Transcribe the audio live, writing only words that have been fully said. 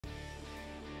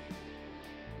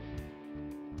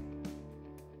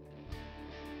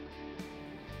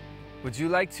Would you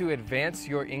like to advance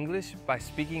your English by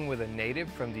speaking with a native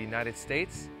from the United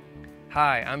States?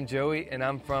 Hi, I'm Joey and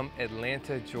I'm from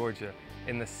Atlanta, Georgia,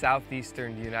 in the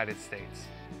southeastern United States.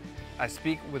 I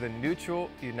speak with a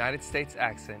neutral United States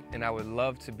accent and I would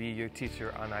love to be your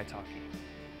teacher on Italki.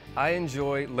 I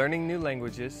enjoy learning new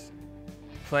languages,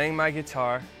 playing my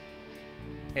guitar,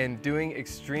 and doing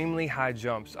extremely high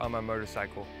jumps on my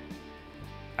motorcycle.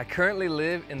 I currently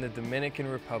live in the Dominican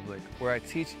Republic, where I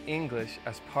teach English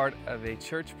as part of a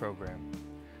church program.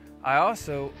 I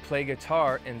also play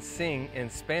guitar and sing in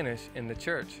Spanish in the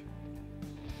church.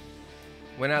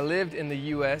 When I lived in the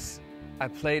US, I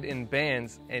played in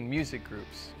bands and music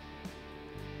groups.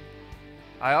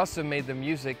 I also made the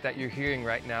music that you're hearing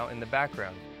right now in the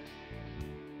background.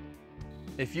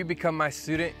 If you become my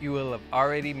student, you will have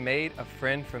already made a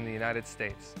friend from the United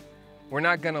States. We're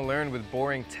not going to learn with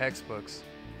boring textbooks,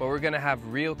 but we're going to have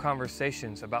real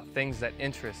conversations about things that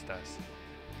interest us.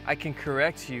 I can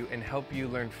correct you and help you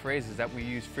learn phrases that we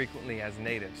use frequently as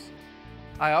natives.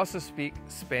 I also speak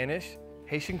Spanish,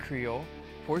 Haitian Creole,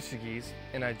 Portuguese,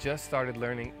 and I just started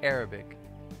learning Arabic.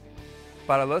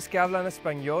 Para los que hablan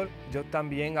español, yo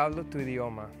también hablo tu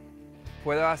idioma.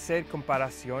 Puedo hacer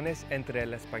comparaciones entre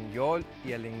el español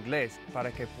y el inglés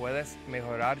para que puedas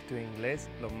mejorar tu inglés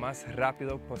lo más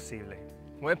rápido posible.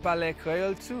 Moi parle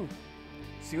créole too.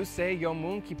 Si você é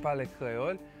um que parle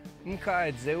créole,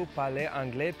 quer dizer parler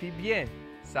anglais puis bien.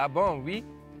 Ça bon, oui?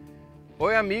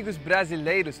 Oi, amigos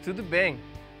brasileiros, tudo bem?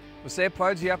 Você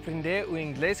pode aprender o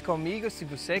inglês comigo se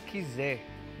você quiser.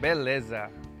 Beleza.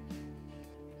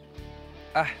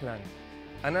 أهلاً.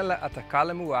 أنا لا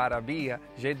أتكلم عربية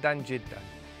جداً جداً.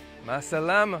 مع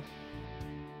السلامة.